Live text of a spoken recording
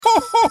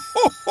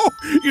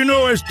You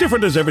know, as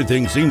different as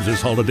everything seems this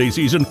holiday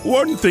season,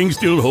 one thing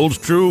still holds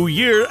true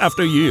year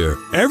after year.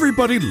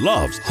 Everybody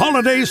loves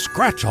holiday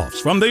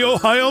scratch-offs from the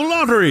Ohio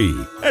Lottery.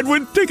 And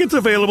with tickets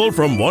available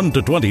from $1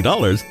 to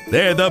 $20,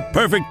 they're the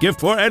perfect gift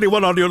for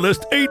anyone on your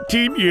list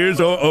 18 years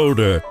or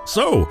older.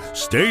 So,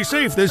 stay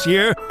safe this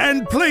year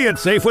and play it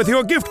safe with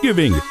your gift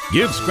giving.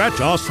 Give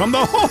scratch-offs from the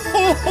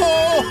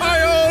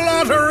Ohio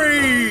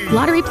Lottery!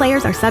 Lottery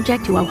players are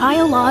subject to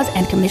Ohio laws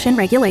and commission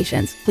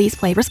regulations. Please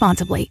play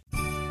responsibly.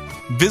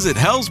 Visit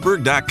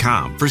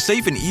Hellsberg.com for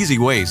safe and easy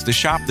ways to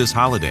shop this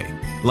holiday,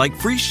 like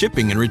free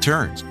shipping and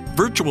returns,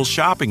 virtual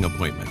shopping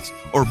appointments,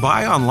 or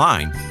buy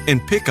online and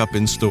pick up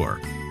in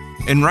store.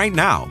 And right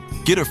now,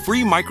 get a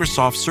free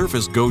Microsoft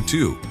Surface Go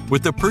 2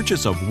 with the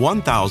purchase of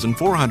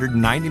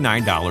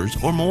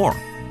 $1,499 or more.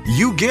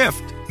 You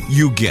gift,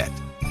 you get.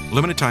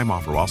 Limited time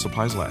offer while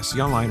supplies last. See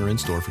online or in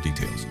store for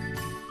details.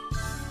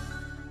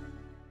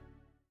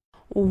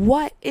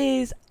 What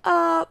is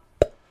up?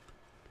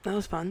 That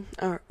was fun.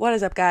 What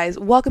is up, guys?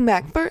 Welcome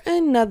back for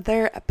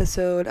another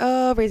episode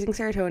of Raising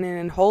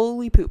Serotonin, and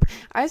holy poop,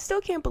 I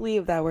still can't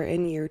believe that we're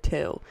in year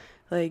 2.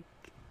 Like,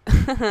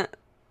 I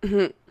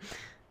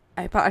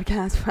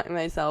podcast by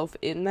myself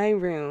in my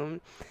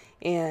room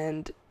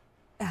and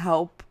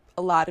help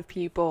a lot of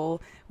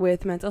people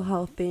with mental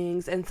health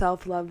things and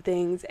self-love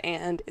things,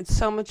 and it's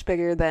so much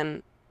bigger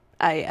than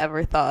I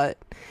ever thought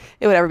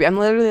it would ever be. I'm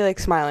literally like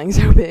smiling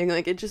so big.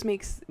 Like, it just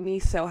makes me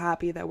so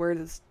happy that we're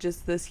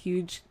just this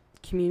huge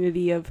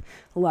community of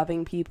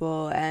loving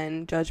people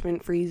and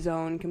judgment-free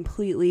zone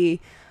completely,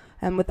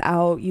 and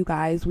without you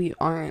guys we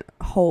aren't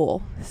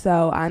whole.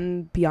 So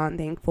I'm beyond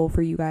thankful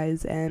for you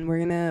guys, and we're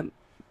gonna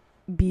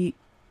be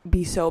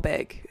so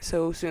big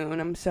so soon.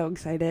 I'm so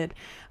excited.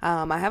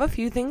 I have a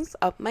few things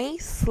up my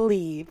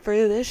sleeve for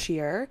this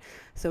year,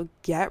 so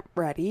get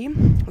ready.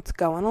 Let's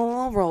go on a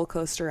little roller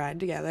coaster ride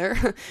together.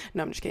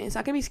 No, I'm just kidding. It's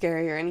not gonna be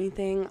scary or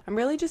anything. I'm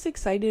really just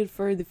excited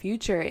for the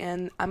future,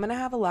 and I'm gonna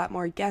have a lot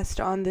more guests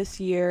on this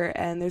year,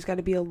 and there's got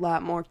to be a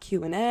lot more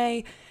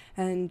Q&A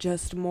and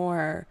just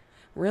more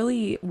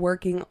really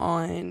working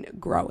on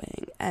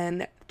growing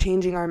and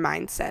changing our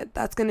mindset.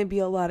 That's gonna be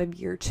a lot of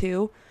year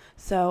 2.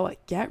 So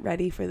get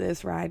ready for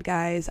this ride,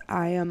 guys.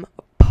 I am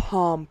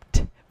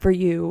pumped for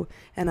you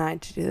and I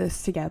to do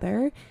this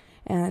together.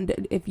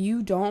 And if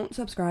you don't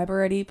subscribe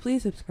already,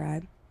 please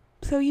subscribe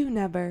so you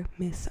never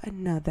miss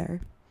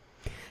another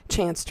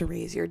chance to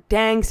raise your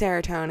dang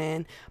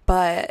serotonin.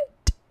 But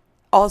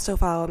also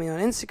follow me on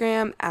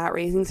Instagram at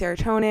Raising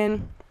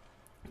Serotonin.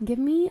 Give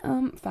me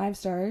 5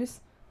 stars,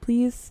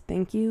 please.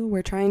 Thank you.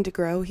 We're trying to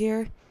grow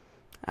here.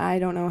 I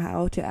don't know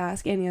how to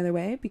ask any other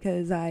way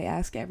because I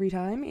ask every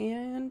time,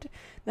 and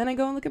then I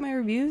go and look at my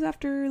reviews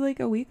after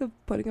like a week of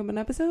putting up an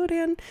episode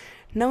and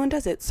no one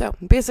does it. So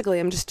basically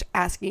I'm just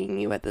asking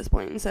you at this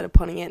point instead of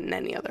putting it in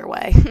any other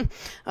way.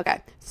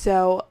 Okay,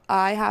 so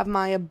I have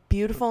my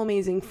beautiful,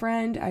 amazing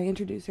friend. I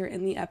introduced her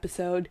in the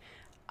episode.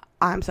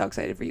 I'm so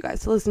excited for you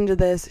guys to listen to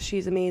this.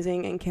 She's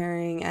amazing and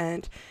caring,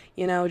 and,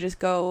 you know, just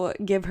go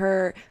give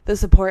her the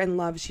support and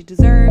love she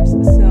deserves.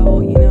 So,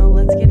 you know,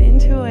 let's get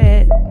into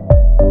it.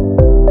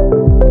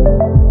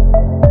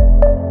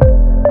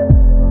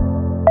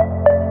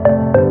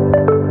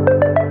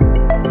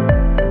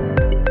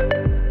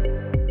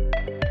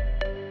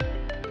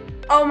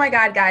 Oh my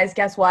God, guys,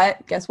 guess what?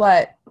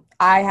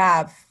 I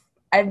have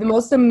the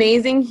most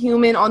amazing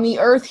human on the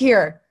earth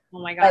here. Oh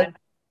my God. Like,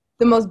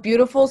 the most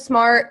beautiful,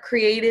 smart,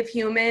 creative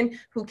human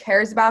who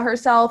cares about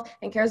herself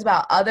and cares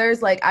about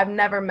others. Like, I've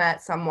never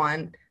met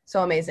someone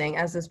so amazing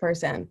as this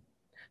person.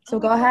 So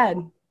go ahead.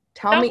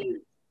 Tell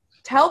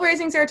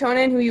Raising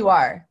Serotonin who you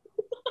are.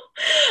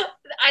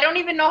 I don't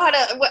even know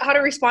how to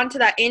respond to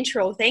that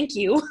intro. Thank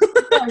you.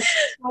 You're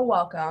so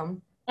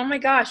welcome. Oh my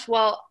gosh.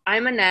 Well,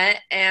 I'm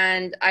Annette,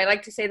 and I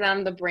like to say that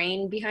I'm the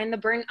brain behind the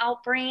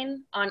Burnout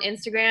Brain on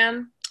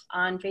Instagram,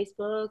 on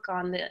Facebook,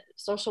 on the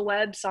social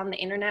webs, on the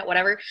internet,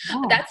 whatever.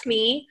 Oh. That's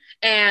me.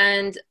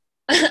 And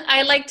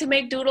I like to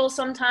make doodles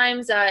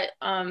sometimes that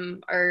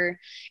are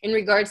in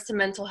regards to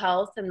mental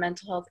health and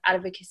mental health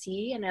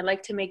advocacy. And I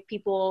like to make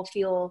people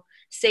feel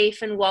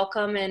safe and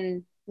welcome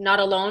and not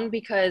alone,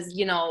 because,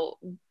 you know,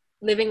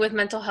 living with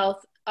mental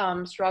health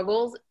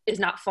struggles is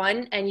not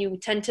fun, and you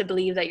tend to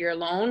believe that you're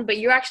alone, but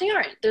you actually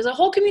aren't. There's a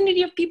whole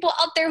community of people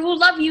out there who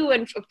love you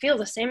and feel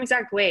the same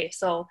exact way.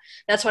 So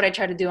that's what I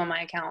try to do on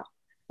my account.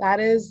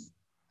 That is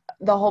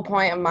the whole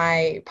point of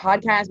my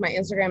podcast, my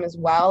Instagram as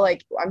well.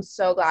 Like, I'm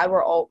so glad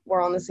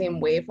we're on the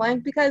same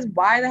wavelength, because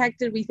why the heck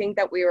did we think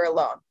that we were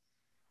alone?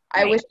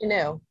 Right.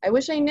 I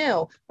wish I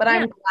knew, but yeah.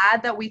 I'm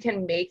glad that we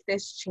can make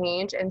this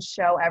change and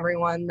show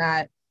everyone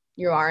that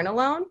you aren't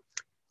alone.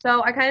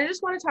 So I kind of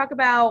just want to talk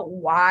about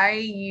why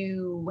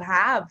you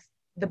have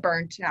the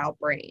burnt out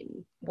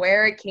brain,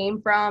 where it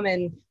came from,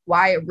 and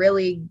why it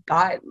really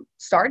got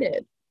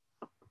started.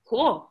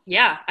 Cool.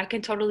 Yeah, I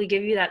can totally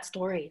give you that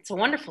story. It's a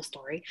wonderful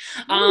story.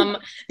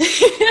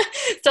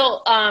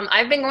 So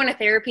I've been going to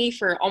therapy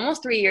for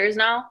almost 3 years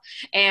now.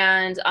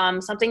 And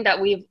something that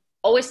we've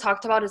always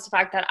talked about is the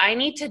fact that I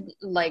need to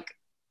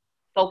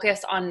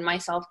focus on my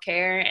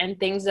self-care and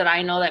things that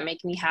I know that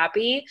make me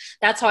happy.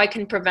 That's how I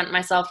can prevent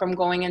myself from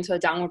going into a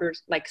downward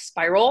like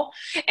spiral.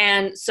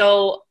 And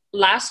so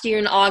last year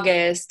in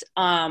August,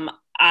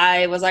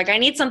 I was like, I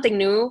need something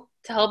new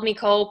to help me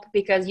cope,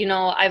 because, you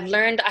know, I've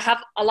learned, I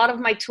have a lot of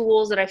my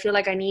tools that I feel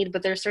like I need,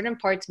 but there's certain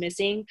parts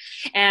missing.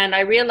 And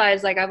I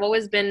realized, like, I've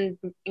always been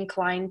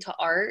inclined to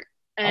art,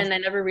 and I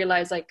never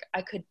realized, like,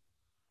 I could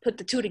put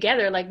the two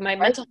together, like my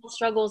mental health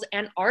struggles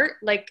and art,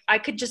 like I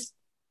could just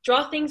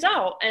draw things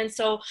out. And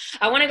so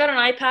I went and got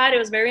an iPad. It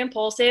was very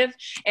impulsive,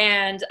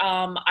 and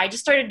I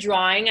just started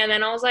drawing, and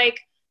then I was like,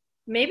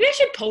 maybe I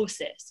should post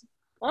this.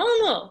 I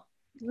don't know,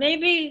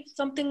 maybe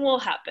something will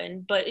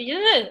happen. But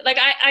yeah, like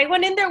I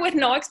went in there with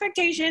no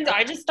expectations.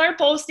 I just started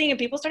posting, and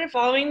people started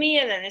following me,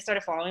 and then they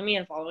started following me,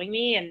 and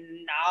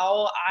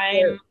now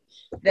I'm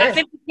at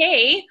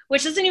 50K,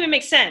 which doesn't even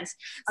make sense.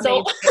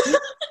 Amazing. So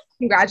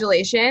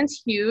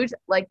congratulations. Huge.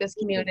 Like, this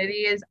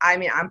community is, I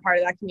mean, I'm part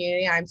of that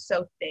community. I'm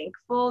so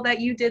thankful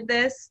that you did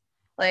this.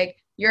 Like,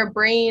 your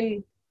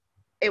brain,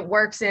 it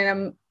works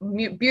in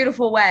a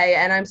beautiful way,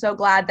 and I'm so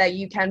glad that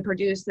you can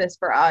produce this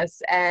for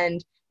us.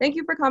 And thank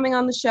you for coming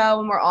on the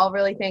show, and we're all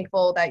really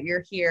thankful that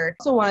you're here.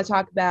 I also want to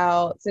talk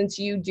about, since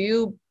you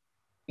do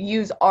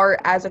use art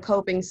as a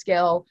coping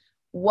skill,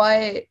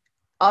 what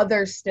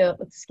other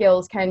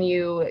skills can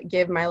you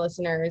give my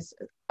listeners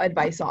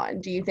advice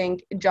on? Do you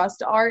think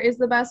just art is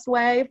the best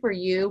way for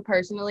you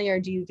personally, or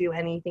do you do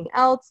anything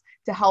else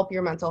to help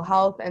your mental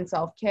health and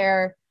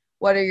self-care?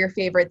 What are your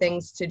favorite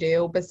things to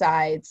do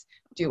besides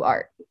do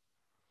art?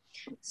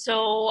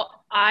 So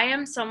I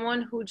am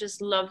someone who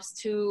just loves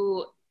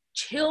to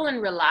chill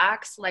and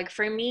relax. Like,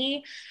 for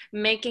me,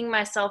 making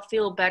myself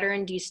feel better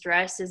and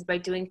de-stress is by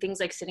doing things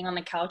like sitting on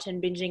the couch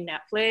and binging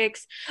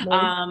Netflix,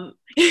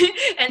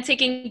 and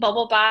taking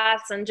bubble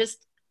baths, and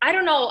just, I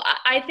don't know,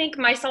 I think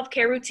my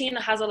self-care routine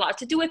has a lot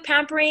to do with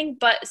pampering,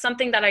 but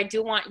something that I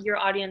do want your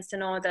audience to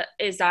know that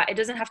is that it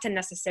doesn't have to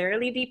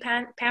necessarily be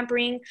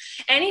pampering.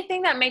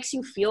 Anything that makes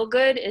you feel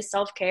good is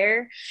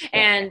self-care.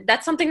 And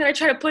that's something that I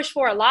try to push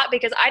for a lot,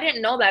 because I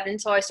didn't know that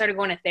until I started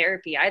going to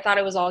therapy. I thought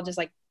it was all just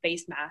like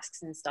face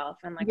masks and stuff,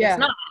 and like it's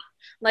not.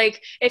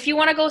 Like, if you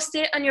want to go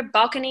sit on your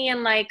balcony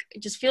and like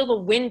just feel the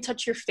wind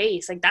touch your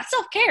face, like that's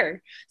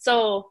self-care.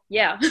 So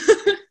yeah.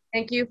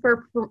 Thank you.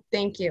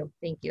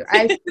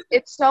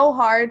 It's so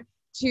hard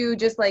to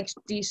just like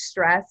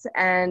de-stress,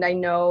 and I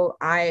know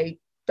I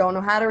don't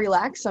know how to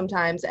relax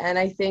sometimes, and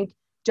I think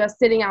just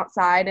sitting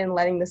outside and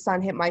letting the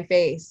sun hit my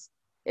face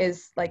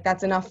is like,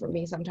 that's enough for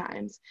me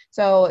sometimes.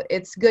 So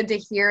it's good to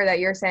hear that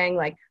you're saying,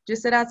 like,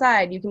 just sit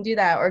outside, you can do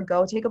that, or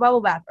go take a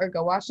bubble bath, or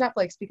go watch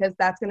Netflix, because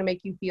that's going to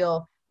make you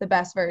feel the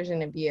best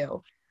version of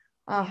you.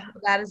 Oh,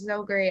 that is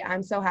so great.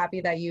 I'm so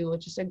happy that you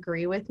just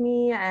agree with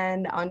me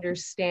and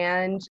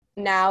understand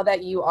now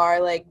that you are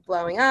like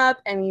blowing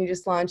up, and you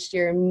just launched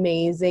your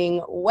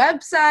amazing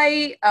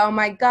website. Oh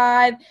my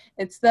God.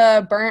 It's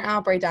the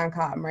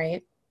burntoutbrain.com,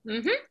 right?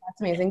 Mm-hmm.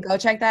 That's amazing. Go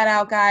check that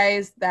out,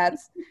 guys.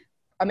 That's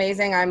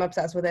amazing. I'm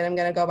obsessed with it. I'm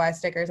going to go buy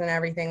stickers and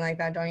everything like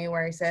that. Don't you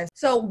worry, sis.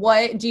 So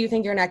what do you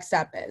think your next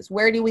step is?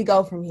 Where do we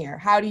go from here?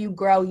 How do you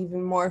grow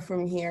even more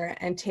from here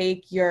and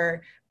take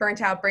your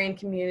Burnt Out Brain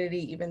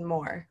community even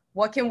more?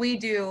 What can we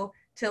do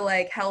to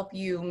like help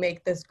you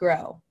make this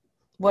grow?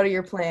 What are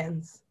your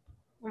plans?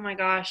 Oh my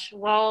gosh.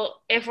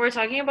 Well, if we're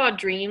talking about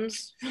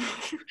dreams,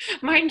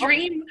 my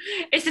dream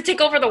is to take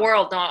over the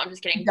world. No, I'm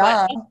just kidding.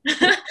 Duh.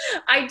 But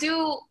I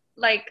do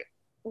like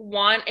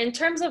want, in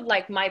terms of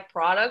like my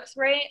products,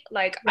 right?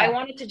 Like I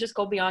wanted to just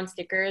go beyond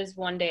stickers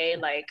one day.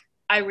 Like,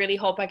 I really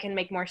hope I can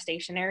make more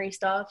stationery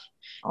stuff,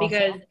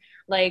 because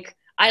like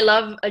I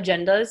love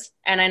agendas,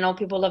 and I know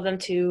people love them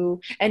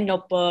too, and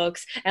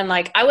notebooks, and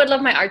like I would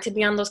love my art to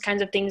be on those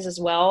kinds of things as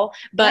well.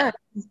 But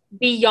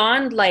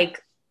beyond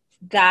like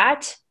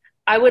that,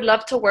 I would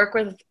love to work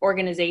with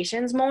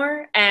organizations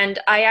more. And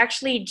I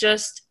actually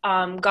just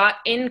got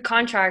in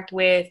contract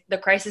with the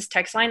Crisis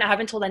Text Line. I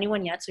haven't told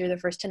anyone yet, so you're the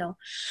first to know.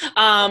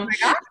 Oh my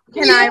God.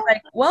 Can I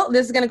like, well,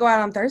 this is going to go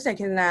out on Thursday.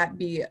 Can that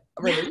be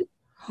released?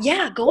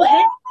 Yeah, go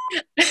ahead.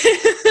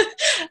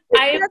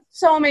 That's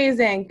so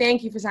amazing.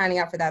 Thank you for signing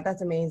up for that.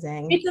 That's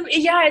amazing.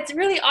 It's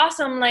really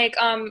awesome. Like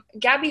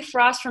Gabby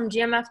Frost from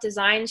GMF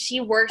Design,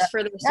 she works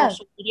for their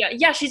social media.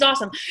 Yeah, she's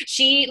awesome.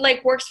 She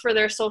like works for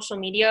their social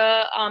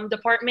media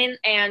department,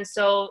 and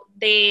so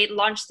they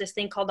launched this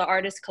thing called the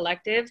Artist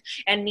Collective,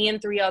 and me and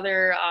 3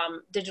 other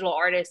digital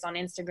artists on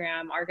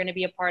Instagram are going to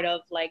be a part of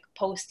like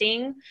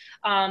posting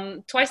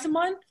twice a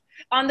month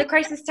on the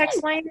Crisis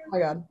Text Line. Oh my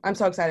God, I'm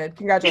so excited.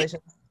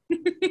 Congratulations.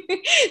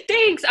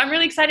 Thanks. I'm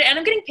really excited, and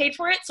I'm getting paid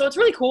for it, so it's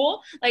really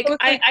cool. Like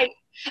I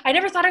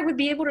never thought I would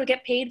be able to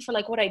get paid for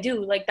like what I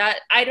do. Like that,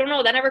 I don't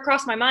know, that never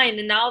crossed my mind,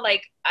 and now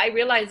like I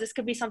realize this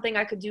could be something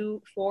I could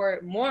do for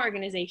more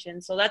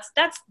organizations. So that's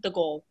the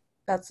goal.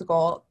 That's the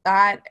goal.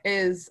 That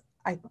is,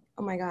 oh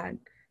my God.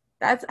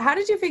 How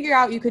did you figure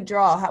out you could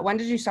draw? When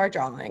did you start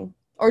drawing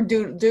or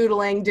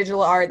doodling,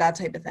 digital art, that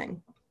type of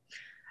thing?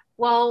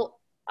 Well,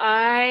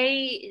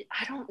 I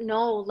don't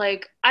know.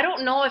 Like, I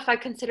don't know if I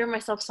consider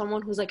myself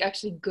someone who's like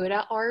actually good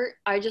at art.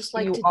 I just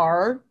like You to.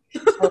 are.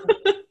 So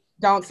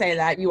don't say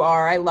that. You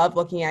are. I love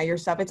looking at your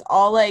stuff. It's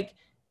all like,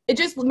 it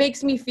just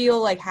makes me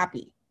feel like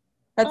happy.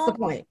 That's the Oh,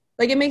 point.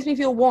 Like, it makes me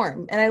feel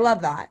warm, and I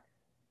love that.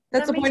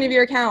 That's that the makes point of me.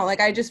 your account.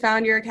 Like, I just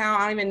found your account.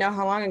 I don't even know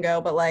how long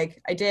ago, but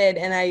like I did,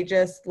 and I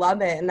just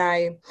love it. And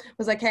I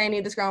was like, hey, I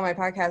need this girl on my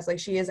podcast. Like,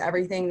 she is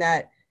everything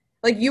that,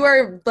 like, you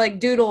are like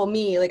doodle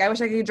me. Like, I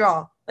wish I could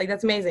draw. Like,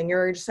 that's amazing.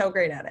 You're just so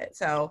great at it.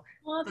 So,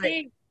 Well, like,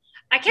 thanks.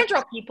 I can't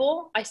draw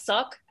people. I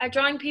suck at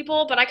drawing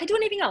people, but I could do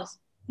anything else.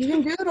 you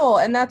can doodle,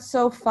 and that's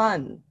so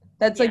fun.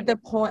 That's Yeah. like the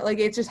point. Like,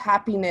 it's just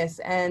happiness,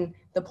 and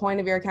the point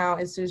of your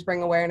account is to just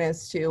bring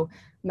awareness to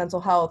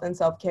mental health and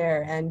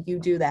self-care, and you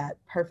do that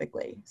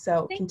perfectly.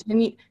 So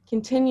Thank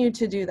continue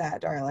to do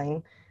that,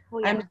 darling.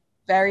 Well, yeah. I'm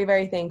very,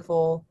 very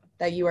thankful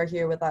that you are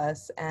here with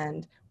us.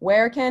 And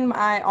where can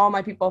all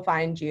my people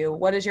find you?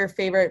 What is your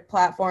favorite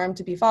platform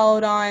to be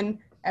followed on?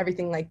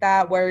 Everything like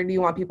that. Where do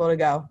you want people to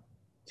go?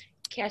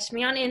 Catch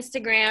me on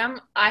Instagram.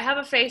 I have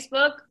a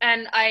Facebook,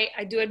 and I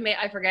do admit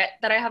I forget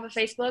that I have a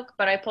Facebook,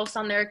 but I post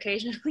on there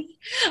occasionally.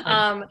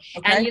 Okay.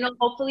 And,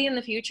 hopefully in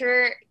the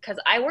future, because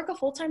I work a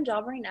full-time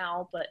job right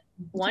now, but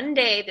one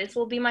day this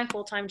will be my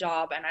full-time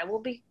job, and I will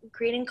be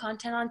creating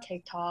content on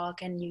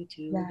TikTok and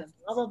YouTube and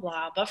blah, blah,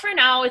 blah. But for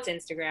now, it's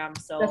Instagram.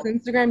 So that's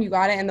Instagram. You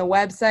got it. And the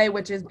website,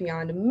 which is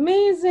beyond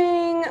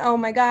amazing. Oh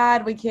my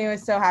God. We're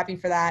so happy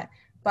for that.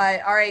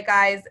 But all right,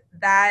 guys,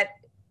 that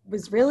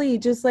was really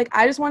just like,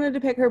 I just wanted to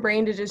pick her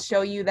brain to just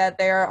show you that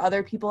there are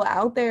other people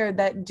out there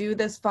that do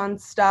this fun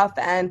stuff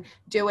and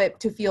do it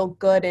to feel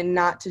good and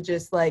not to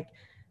just like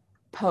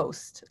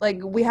post. Like,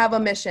 we have a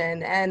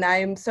mission, and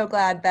I'm so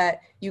glad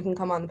that you can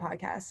come on the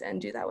podcast and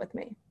do that with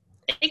me.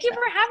 thank you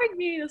for having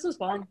me. This was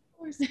fun.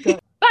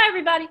 Bye,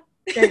 everybody.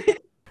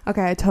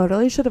 Okay, I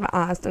totally should have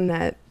asked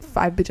Annette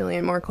 5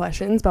 bajillion more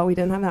questions, but we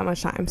didn't have that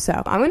much time.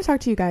 So I'm going to talk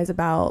to you guys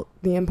about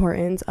the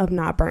importance of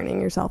not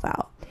burning yourself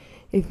out.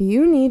 If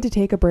you need to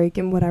take a break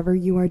in whatever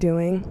you are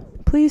doing,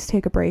 please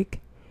take a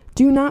break.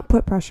 Do not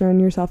put pressure on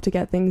yourself to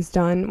get things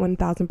done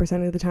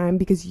 1000% of the time,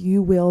 because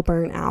you will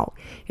burn out.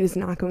 It is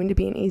not going to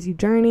be an easy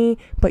journey,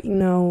 but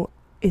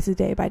it's a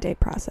day-by-day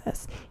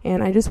process.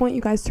 And I just want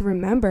you guys to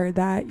remember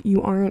that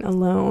you aren't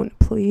alone.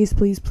 Please,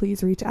 please,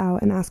 please reach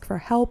out and ask for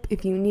help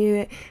if you need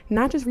it.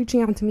 Not just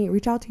reaching out to me.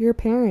 Reach out to your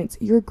parents,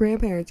 your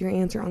grandparents, your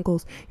aunts, your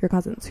uncles, your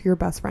cousins, your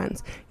best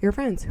friends, your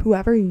friends,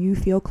 whoever you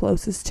feel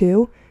closest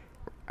to.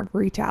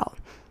 Reach out.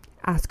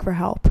 Ask for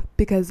help,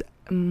 because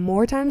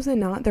more times than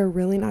not, they're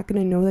really not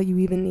going to know that you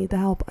even need the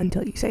help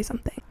until you say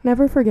something.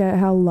 Never forget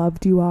how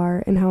loved you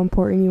are and how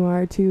important you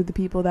are to the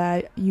people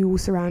that you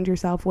surround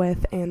yourself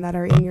with and that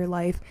are in your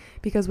life,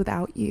 because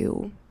without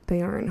you,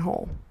 they aren't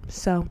whole.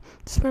 So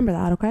just remember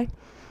that, okay?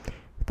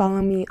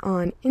 Follow me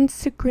on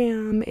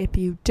Instagram. If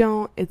you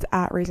don't, it's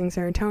at Raising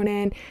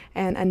Serotonin,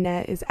 and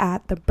Annette is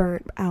at The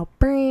Burnt Out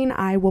Brain.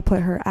 I will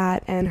put her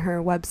and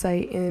her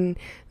website in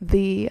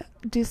the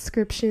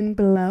description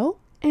below,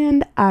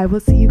 and I will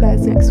see you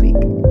guys next week.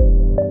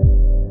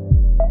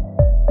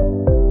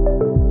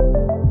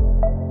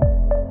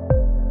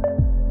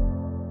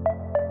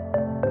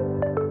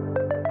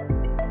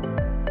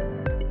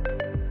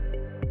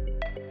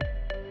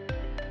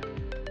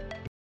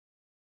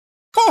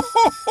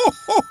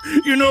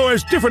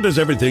 As different as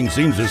everything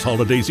seems this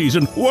holiday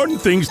season, one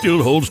thing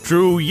still holds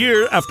true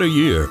year after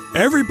year.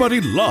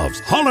 Everybody loves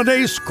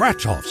holiday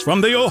scratch-offs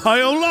from the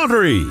Ohio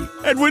Lottery.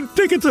 And with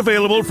tickets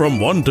available from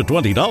 $1 to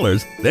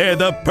 $20, they're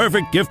the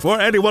perfect gift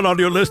for anyone on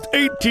your list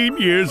 18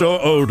 years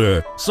or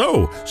older.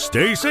 So,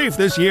 stay safe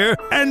this year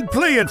and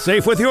play it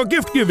safe with your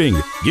gift giving.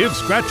 Give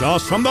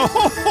scratch-offs from the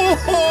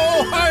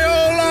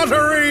Ohio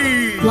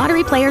Lottery!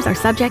 Lottery players are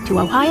subject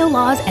to Ohio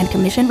laws and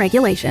commission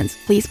regulations.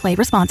 Please play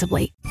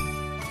responsibly.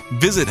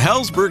 Visit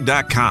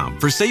Hellsberg.com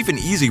for safe and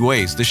easy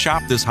ways to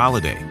shop this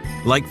holiday,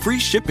 like free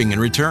shipping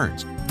and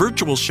returns,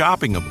 virtual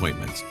shopping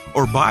appointments,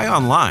 or buy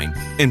online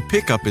and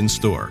pick up in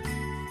store.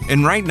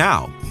 And right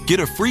now, get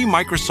a free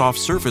Microsoft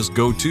Surface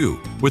Go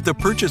 2 with the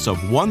purchase of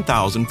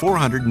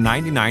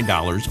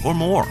 $1,499 or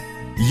more.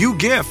 You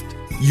gift,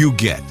 you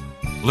get.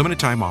 Limited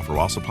time offer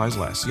while supplies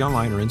last. See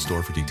online or in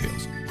store for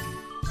details.